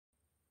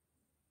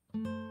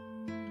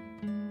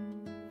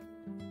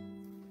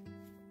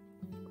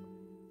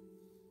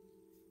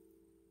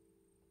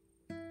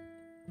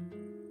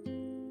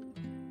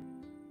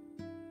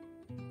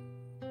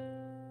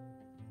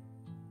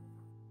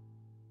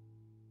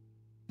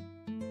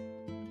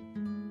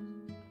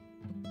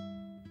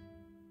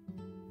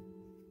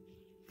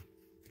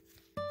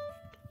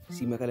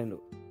See my calendar.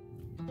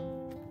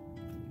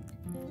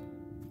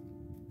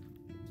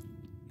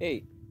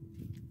 Hey,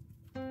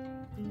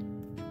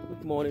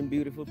 good morning,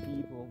 beautiful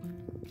people.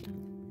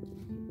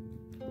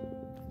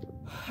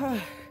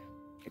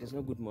 It is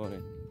not good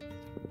morning.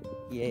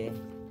 Yeah,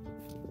 it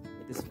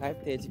is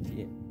 5:30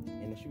 p.m.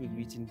 and I should be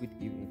greeting good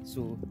evening.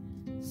 So,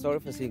 sorry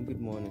for saying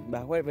good morning,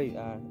 but wherever you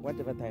are,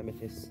 whatever time it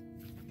is,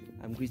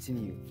 I'm greeting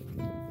you.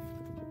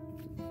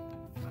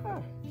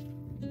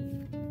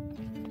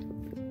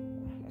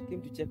 I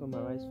came to check on my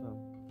rice farm.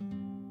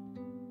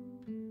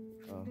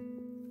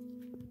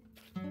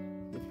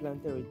 The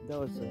planter that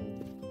was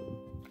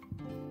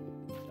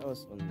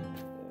on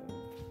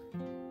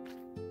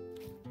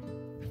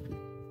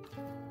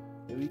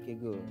a week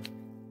ago.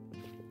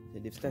 So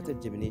they've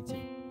started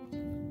germinating.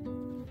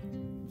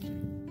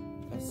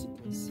 As you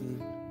can see,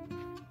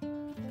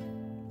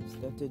 they've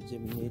started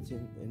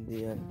germinating and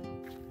they are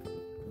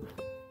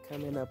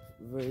coming up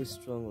very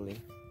strongly.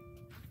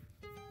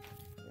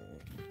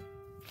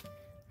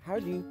 How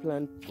do you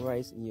plant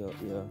rice in your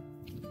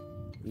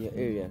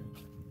area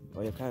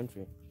or your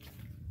country?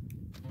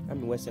 I'm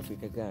in West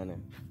Africa, Ghana.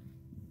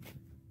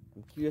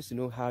 I'm curious to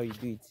know how you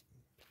do it,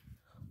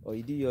 or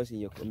you do yours in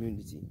your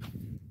community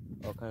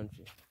or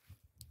country.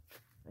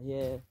 And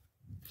here,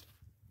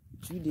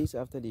 2 days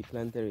after they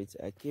planted it,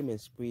 I came and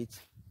sprayed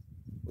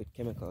with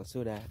chemicals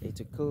so that it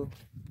will kill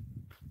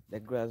the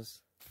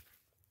grass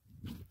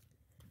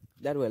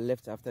that were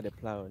left after the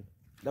plowing,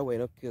 that were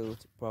not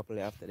killed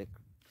properly after the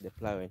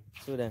plowing,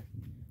 so that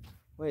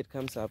when it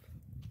comes up,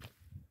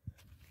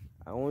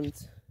 I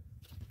want,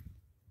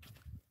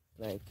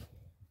 like,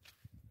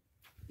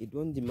 it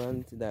won't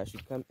demand that I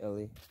should come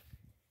early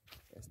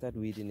and start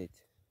weeding it.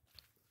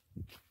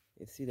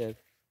 You see that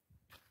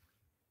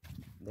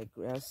the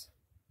grasses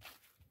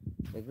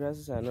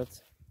are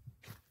not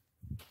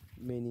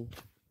many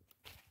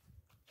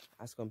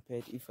as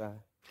compared if I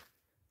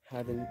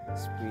hadn't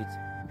sprayed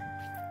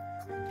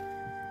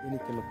any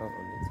chemical on it.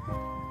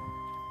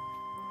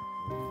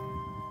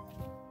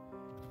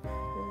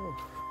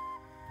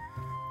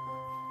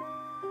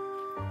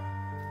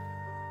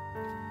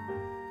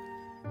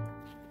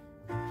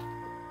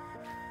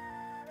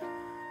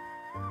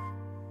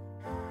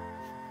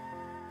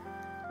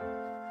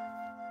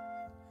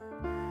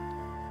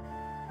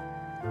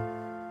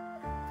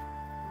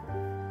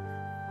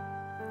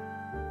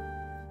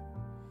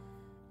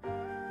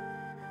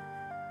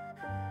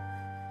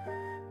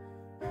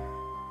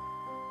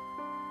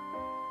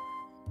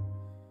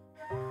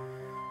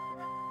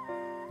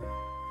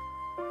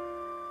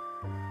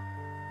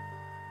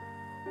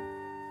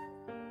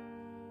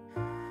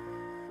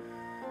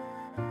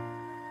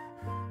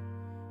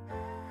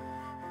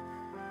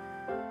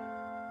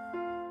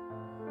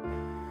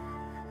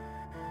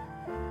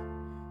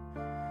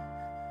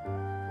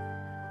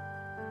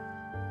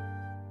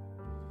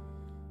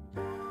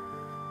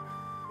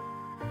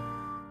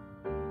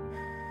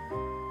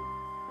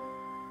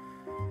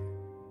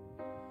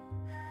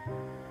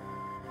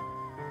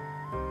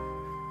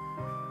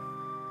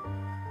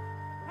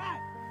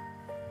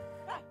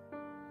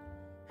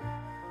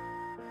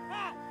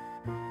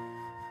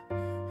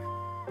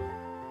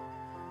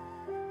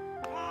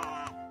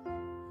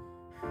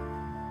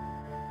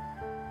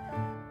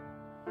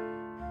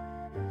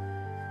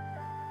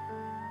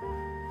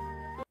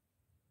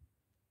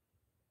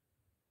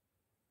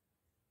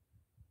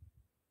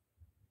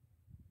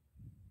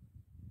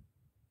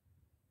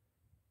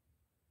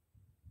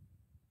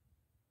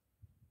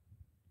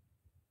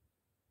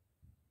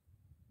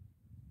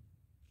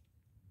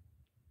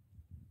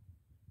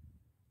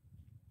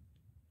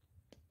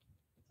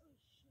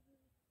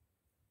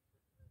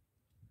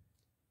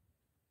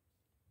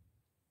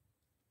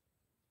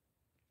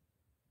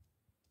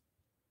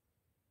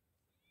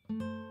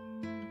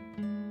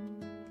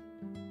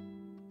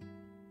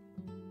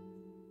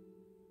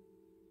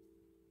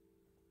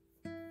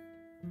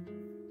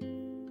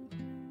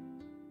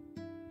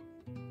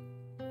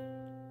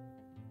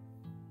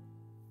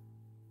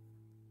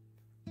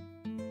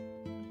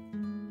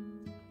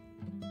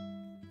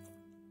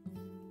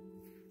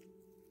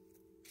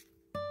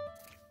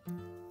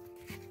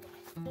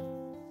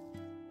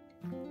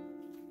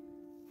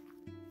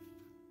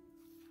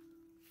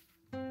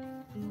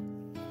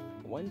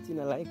 One thing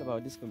I like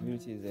about this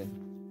community is that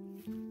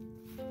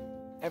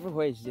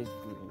everywhere is just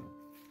green.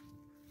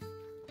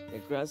 The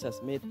grass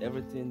has made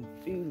everything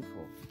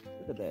beautiful.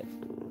 Look at that.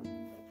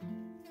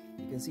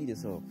 You can see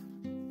this off.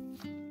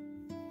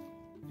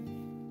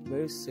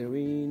 Very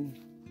serene,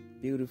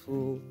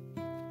 beautiful,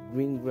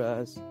 green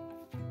grass.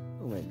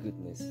 Oh my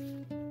goodness.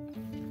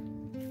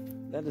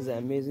 That is the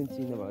amazing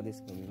thing about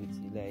this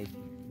community. Like,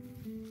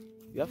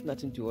 you have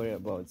nothing to worry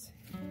about.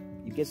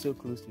 You get so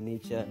close to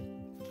nature.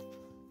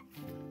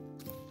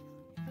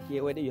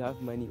 Here, whether you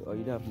have money or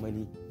you don't have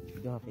money, you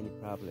don't have any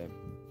problem.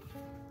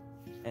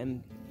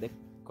 And the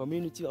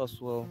community as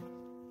well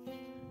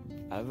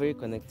are very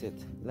connected.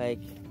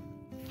 Like,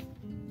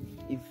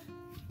 if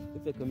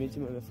a community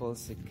member falls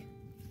sick,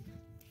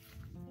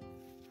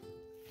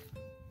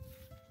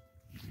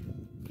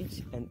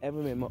 each and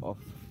every member of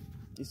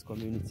this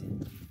community,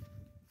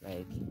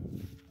 like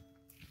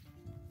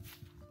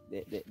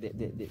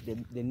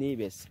the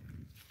neighbors,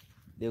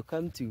 they'll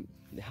come to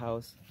the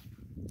house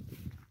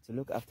to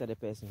look after the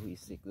person who is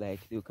sick. Like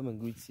they'll come and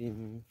greet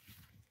him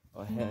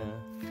or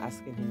her,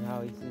 asking him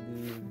how is he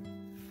doing,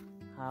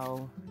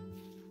 how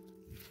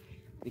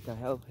they can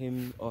help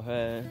him or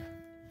her,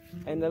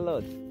 and a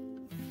lot.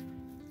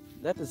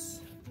 That is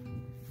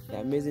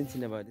the amazing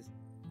thing about this.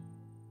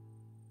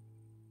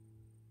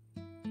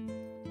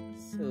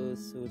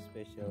 So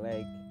special.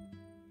 Like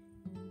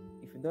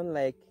if you don't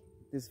like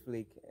this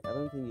flick, I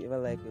don't think you ever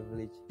like your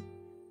village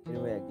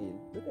anywhere again.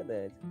 Look at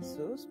that,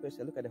 so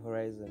special. Look at the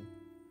horizon,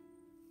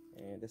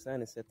 and the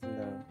sun is setting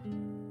down.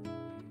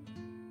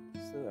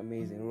 So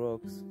amazing.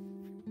 Rocks,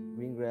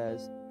 green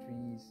grass,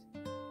 trees,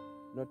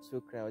 not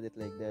so crowded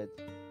like that.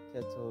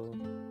 Cattle,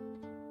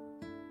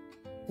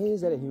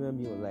 things that a human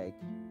being would like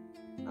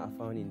are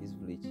found in this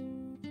village.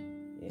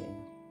 Yeah,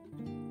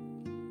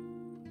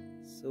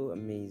 so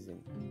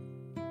amazing.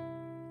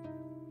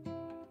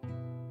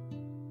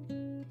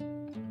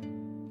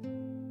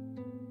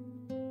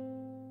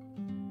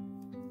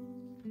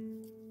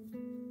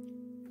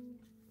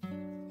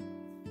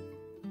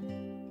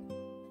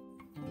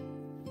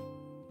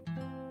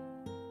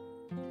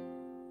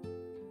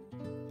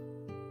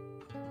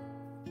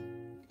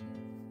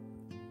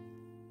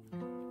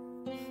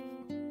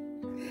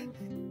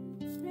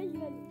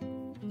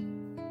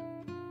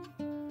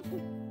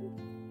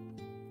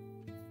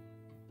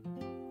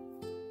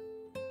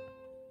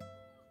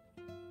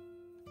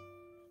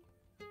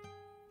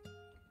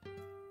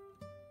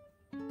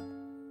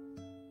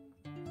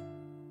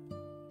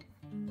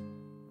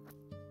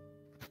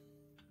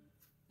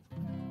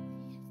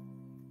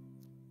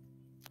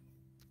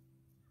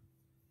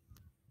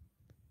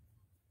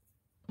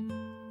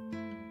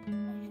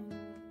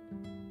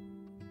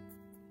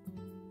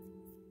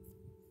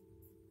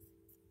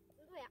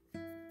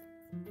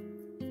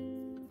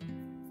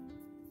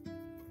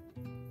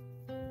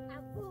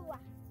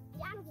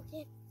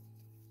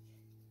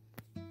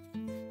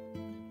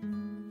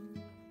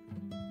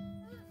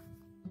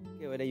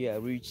 Okay, whether you are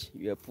rich,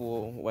 you are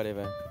poor,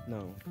 whatever.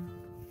 No.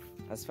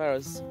 As far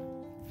as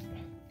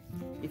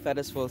if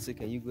others fall sick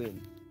and you go in,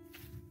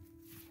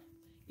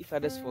 if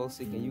others fall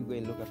sick and you go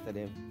and look after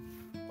them,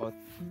 or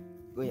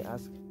go and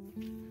ask,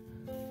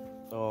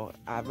 or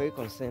are very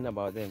concerned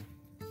about them,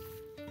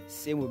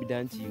 same will be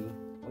done to you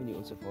when you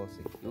also fall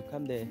sick. You'll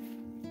come there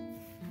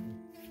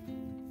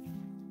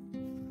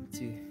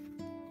to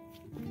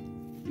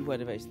do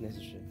whatever is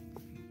necessary.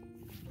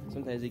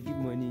 Sometimes they give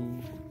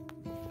money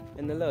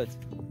and a lot.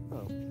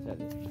 Oh,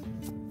 Charlie,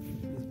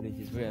 this village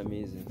is very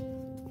amazing.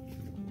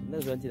 And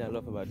that's one thing I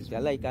love about this. I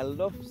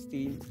love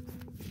staying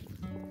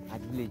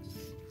at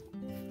villages.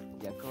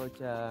 Their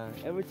culture,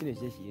 everything is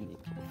just unique.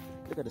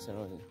 Look at the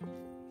surrounding.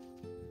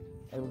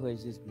 Everywhere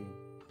is just green.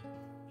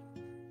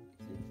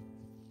 See?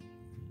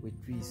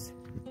 With trees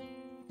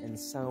and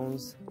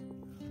sounds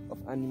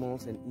of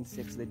animals and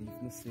insects that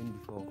you've not seen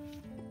before.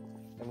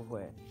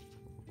 Everywhere.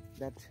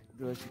 That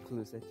draws you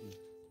closer to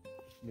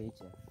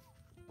nature.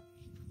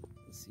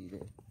 You see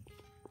there.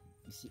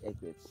 You see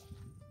egrets.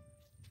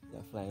 They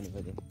are flying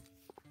over there.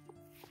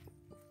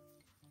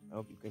 I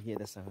hope you can hear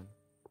the sound.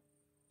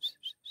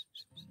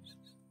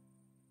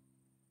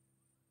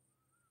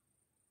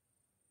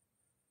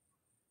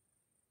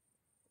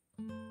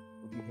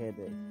 Hope you hear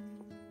that.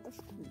 That's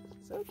cool.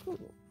 So cool.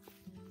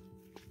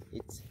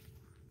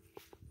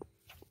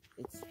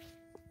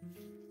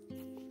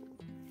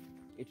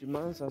 It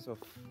reminds us of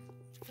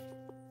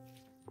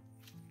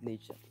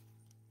nature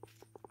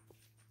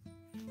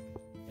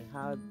and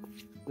how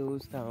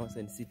those towns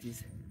and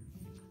cities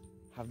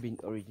have been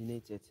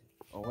originated,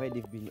 or where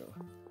they've been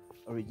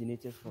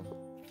originated from.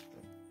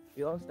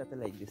 We all started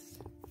like this,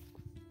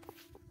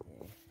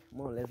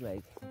 more or less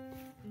like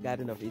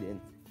Garden of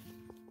Eden.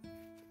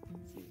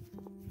 See,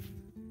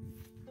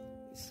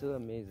 it's so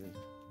amazing.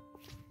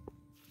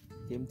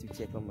 Came to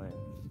check on my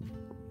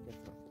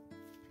kettle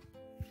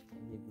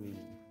and he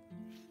breathing.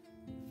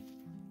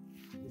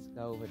 This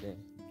cow over there,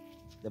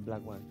 the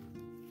black one,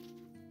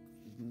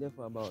 it's been there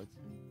for about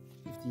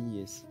 15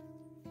 years.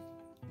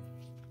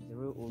 It's a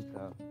real old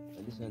cow,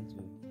 and this one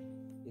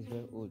too is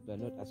very old, but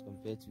not as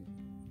compared to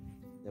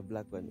the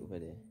black one over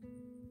there.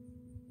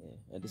 Yeah,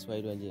 and this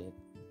white one here,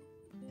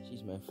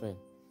 she's my friend.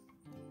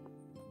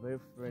 Very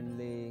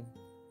friendly,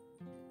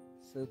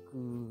 so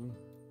cool,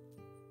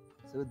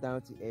 so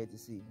down to earth to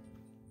see.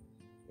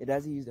 It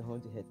doesn't use the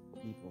horn to hurt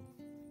people,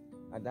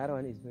 and that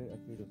one is very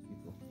afraid of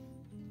people.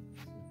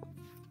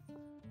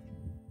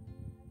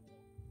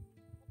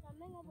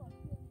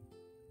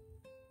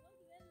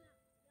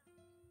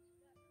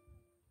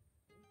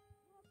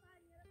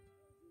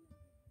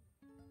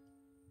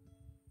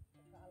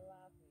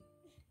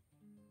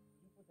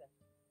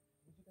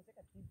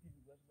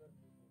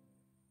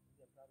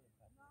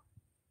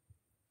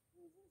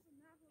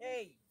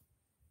 Hey,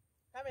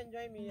 come and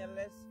join me and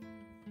let's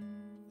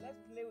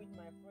play with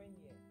my friend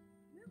here.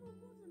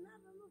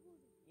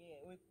 Yeah,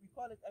 we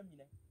call it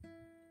Amina.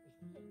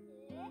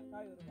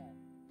 How you doing?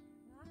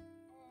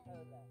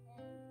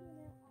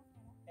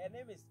 Her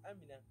name is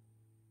Amina.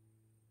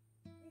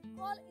 We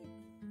call it.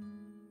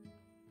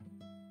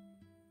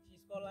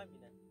 She's called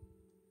Amina.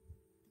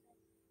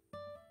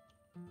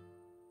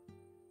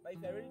 But if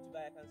you're ready to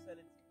buy, I can sell it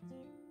to you.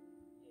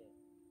 Yeah.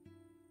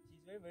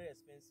 She's very, very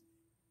expensive.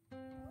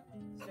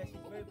 She said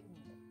she's very cool.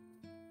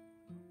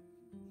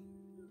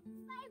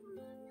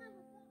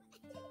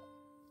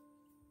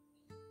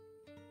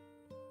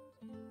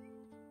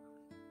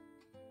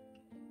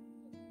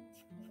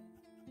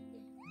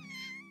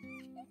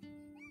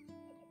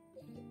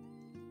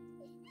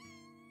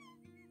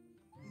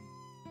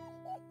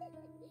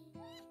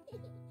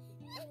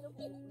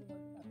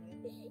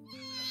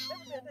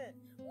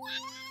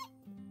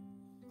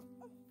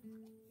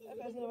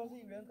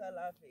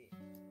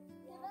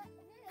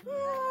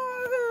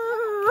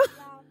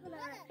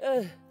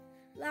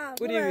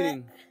 Good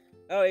evening.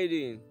 How are you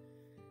doing?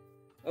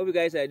 Hope you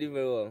guys are doing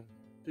very well.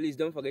 Please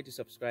don't forget to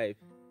subscribe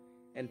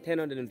and turn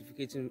on the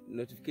notification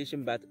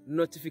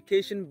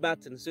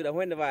button so that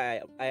whenever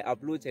I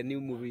upload a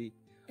new movie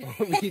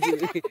or video,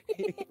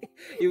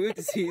 you will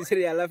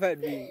see I laugh at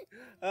me.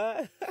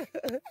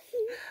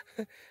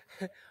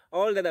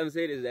 All that I'm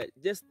saying is that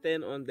just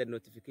turn on the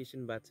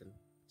notification button,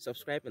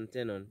 subscribe and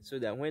turn on so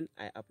that when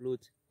I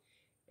upload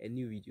a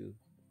new video,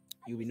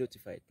 you'll be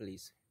notified.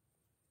 Please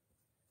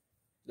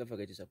don't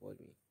forget to support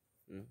me.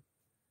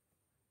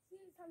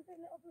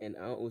 And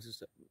I'll also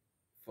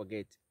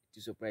forget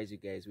to surprise you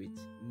guys with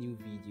new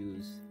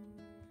videos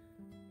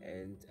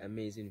and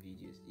amazing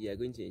videos. You are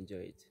going to enjoy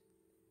it.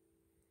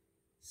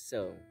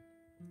 So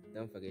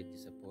don't forget to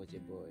support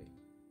your boy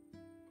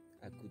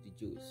Akuti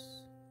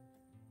Juice.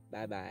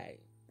 Bye bye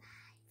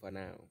for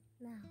now.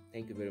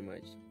 Thank you very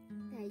much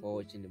for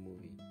watching the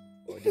movie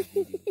or this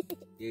video.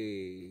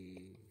 Yay.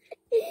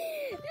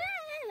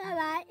 Bye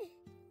bye.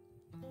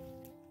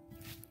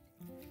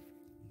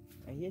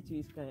 I hear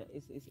too.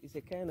 It's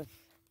a kind of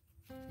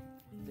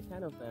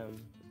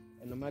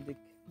a nomadic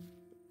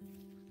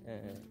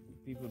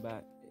people,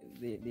 but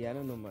they are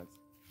not nomads.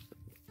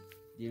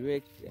 They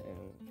raise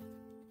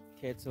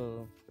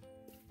cattle,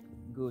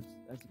 goats,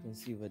 as you can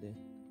see over there,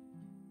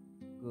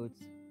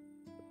 goats,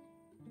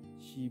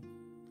 sheep,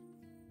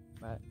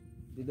 but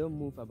they don't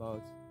move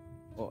about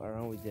or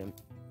around with them.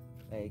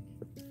 Like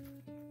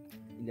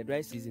in the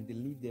dry season, they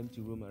leave them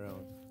to roam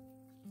around,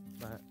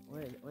 but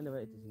whenever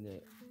it is in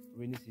the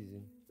rainy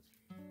season,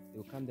 they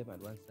will camp them at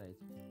one side.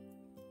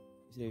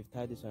 So we've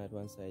tied this one at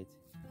one side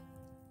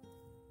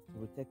to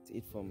protect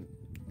it from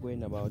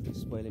going about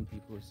spoiling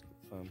people's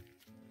farm,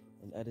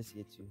 and others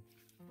here too.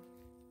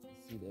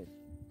 You see that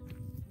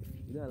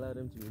we don't allow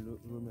them to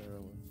roam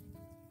around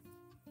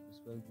to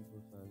spoil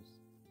people's farms.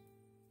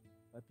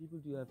 But people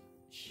do have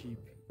sheep,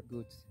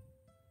 goats,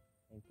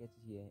 and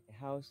cattle here. A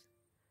house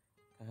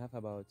can have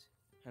about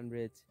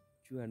 100,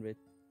 200,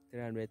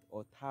 300,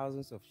 or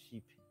thousands of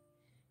sheep,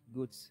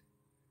 goats,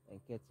 and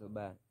cattle,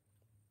 but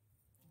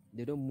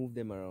they don't move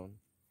them around,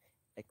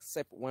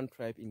 except one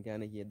tribe in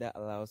Ghana here that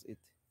allows it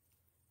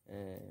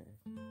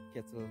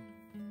cattle,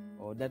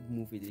 or that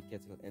move with the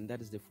cattle, and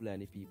that is the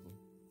Fulani people.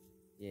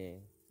 Yeah,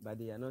 but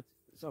they are not.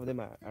 Some of them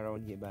are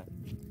around here, but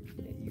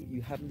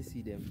you hardly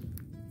see them.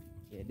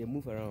 Yeah, they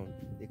move around.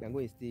 They can go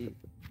and stay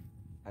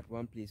at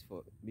one place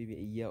for maybe a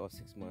year or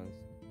 6 months,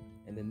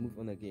 and then move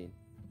on again.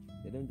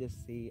 They don't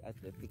just stay at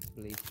the fixed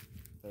place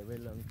for a very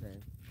long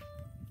time.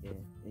 Yeah,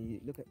 and you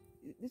look at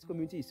this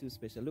community is so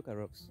special. Look at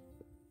rocks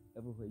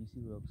everywhere. You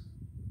see rocks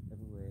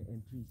everywhere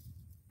and trees.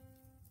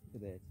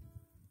 Look at that.